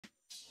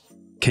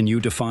Can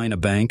you define a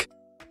bank?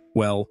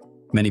 Well,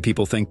 many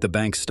people think the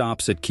bank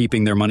stops at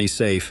keeping their money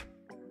safe.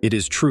 It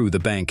is true the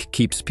bank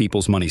keeps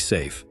people's money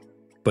safe,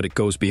 but it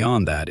goes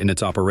beyond that in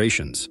its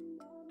operations.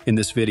 In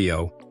this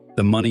video,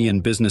 the money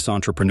and business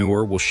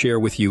entrepreneur will share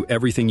with you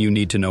everything you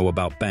need to know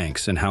about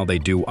banks and how they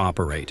do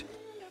operate.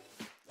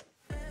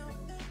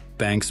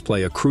 Banks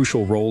play a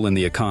crucial role in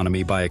the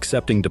economy by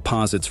accepting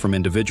deposits from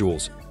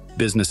individuals,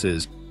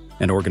 businesses,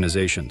 and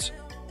organizations.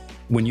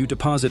 When you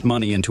deposit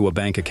money into a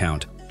bank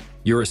account,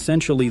 you're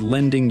essentially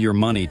lending your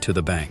money to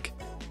the bank.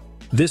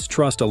 This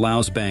trust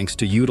allows banks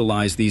to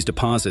utilize these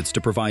deposits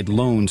to provide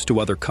loans to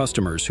other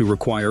customers who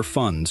require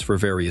funds for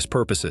various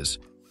purposes,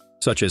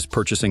 such as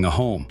purchasing a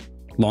home,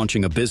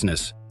 launching a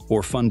business,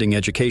 or funding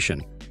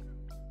education.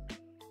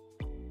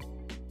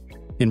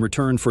 In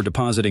return for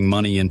depositing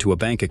money into a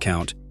bank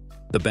account,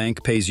 the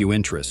bank pays you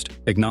interest,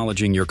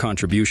 acknowledging your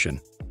contribution.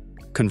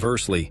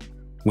 Conversely,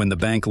 when the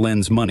bank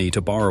lends money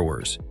to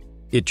borrowers,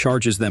 it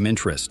charges them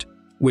interest,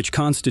 which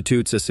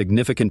constitutes a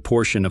significant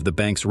portion of the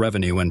bank's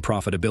revenue and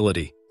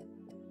profitability.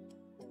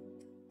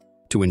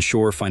 To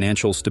ensure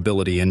financial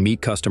stability and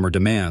meet customer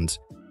demands,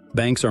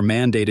 banks are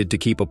mandated to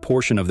keep a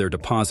portion of their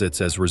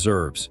deposits as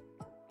reserves.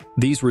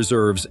 These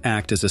reserves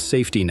act as a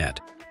safety net,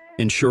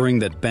 ensuring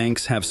that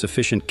banks have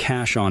sufficient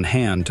cash on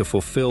hand to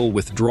fulfill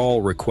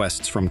withdrawal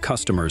requests from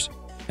customers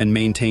and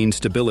maintain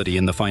stability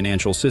in the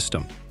financial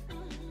system.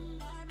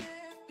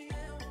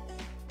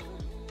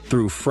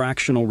 Through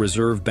fractional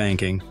reserve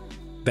banking,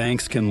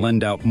 banks can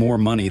lend out more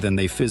money than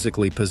they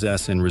physically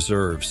possess in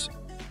reserves.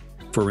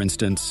 For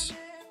instance,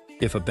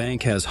 if a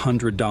bank has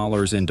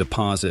 $100 in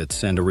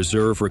deposits and a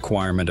reserve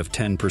requirement of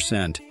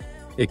 10%,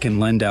 it can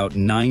lend out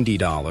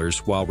 $90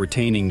 while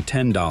retaining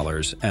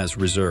 $10 as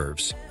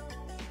reserves.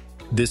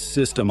 This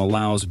system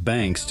allows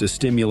banks to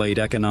stimulate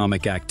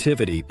economic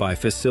activity by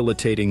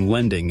facilitating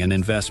lending and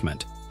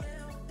investment.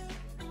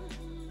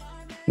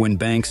 When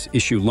banks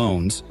issue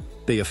loans,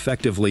 they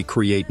effectively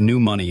create new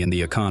money in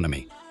the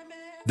economy.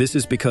 This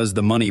is because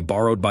the money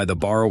borrowed by the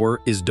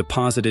borrower is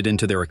deposited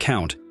into their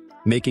account,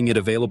 making it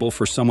available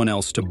for someone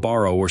else to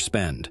borrow or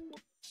spend.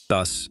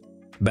 Thus,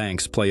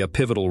 banks play a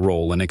pivotal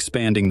role in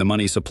expanding the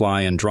money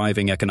supply and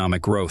driving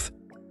economic growth.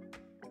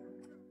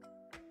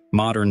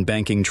 Modern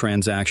banking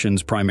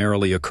transactions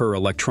primarily occur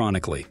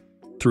electronically,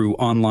 through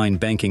online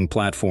banking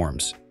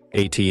platforms,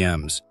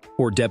 ATMs,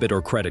 or debit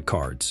or credit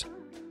cards.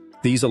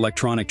 These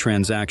electronic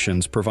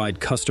transactions provide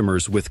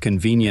customers with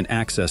convenient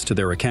access to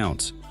their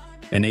accounts,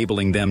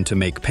 enabling them to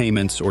make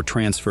payments or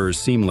transfers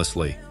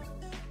seamlessly.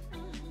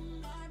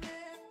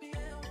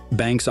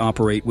 Banks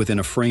operate within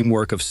a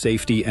framework of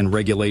safety and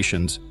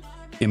regulations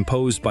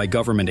imposed by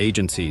government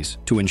agencies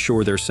to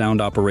ensure their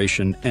sound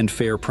operation and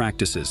fair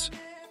practices.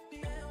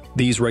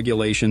 These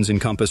regulations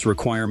encompass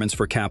requirements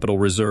for capital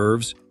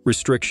reserves,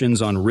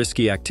 restrictions on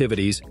risky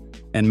activities,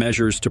 and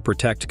measures to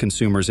protect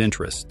consumers'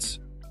 interests.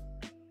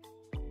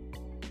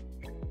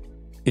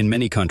 In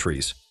many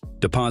countries,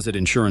 deposit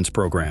insurance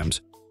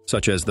programs,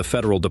 such as the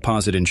Federal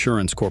Deposit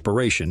Insurance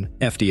Corporation,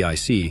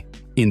 FDIC,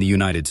 in the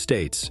United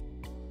States,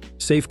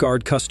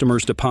 safeguard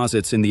customers'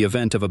 deposits in the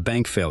event of a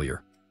bank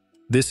failure.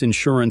 This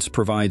insurance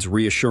provides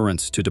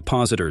reassurance to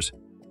depositors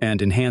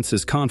and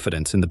enhances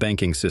confidence in the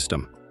banking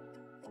system.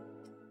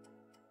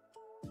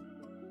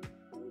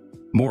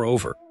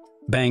 Moreover,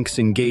 banks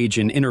engage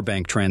in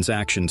interbank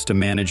transactions to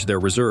manage their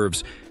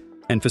reserves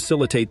and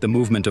facilitate the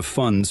movement of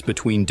funds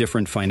between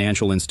different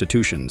financial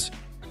institutions.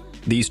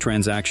 These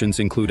transactions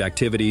include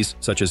activities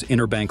such as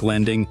interbank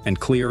lending and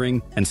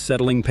clearing and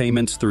settling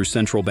payments through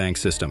central bank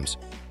systems,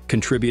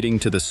 contributing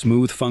to the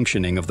smooth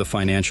functioning of the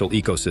financial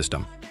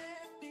ecosystem.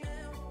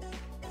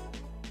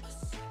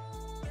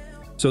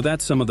 So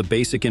that's some of the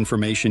basic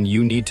information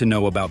you need to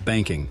know about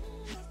banking,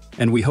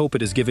 and we hope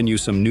it has given you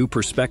some new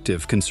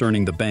perspective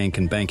concerning the bank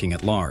and banking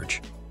at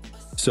large.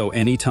 So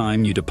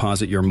anytime you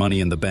deposit your money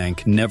in the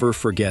bank, never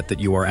forget that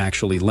you are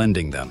actually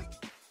lending them.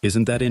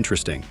 Isn't that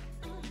interesting?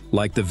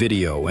 Like the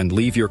video and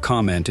leave your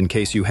comment in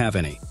case you have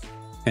any.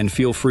 And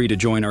feel free to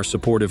join our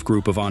supportive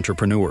group of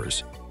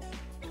entrepreneurs.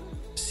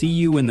 See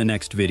you in the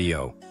next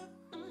video.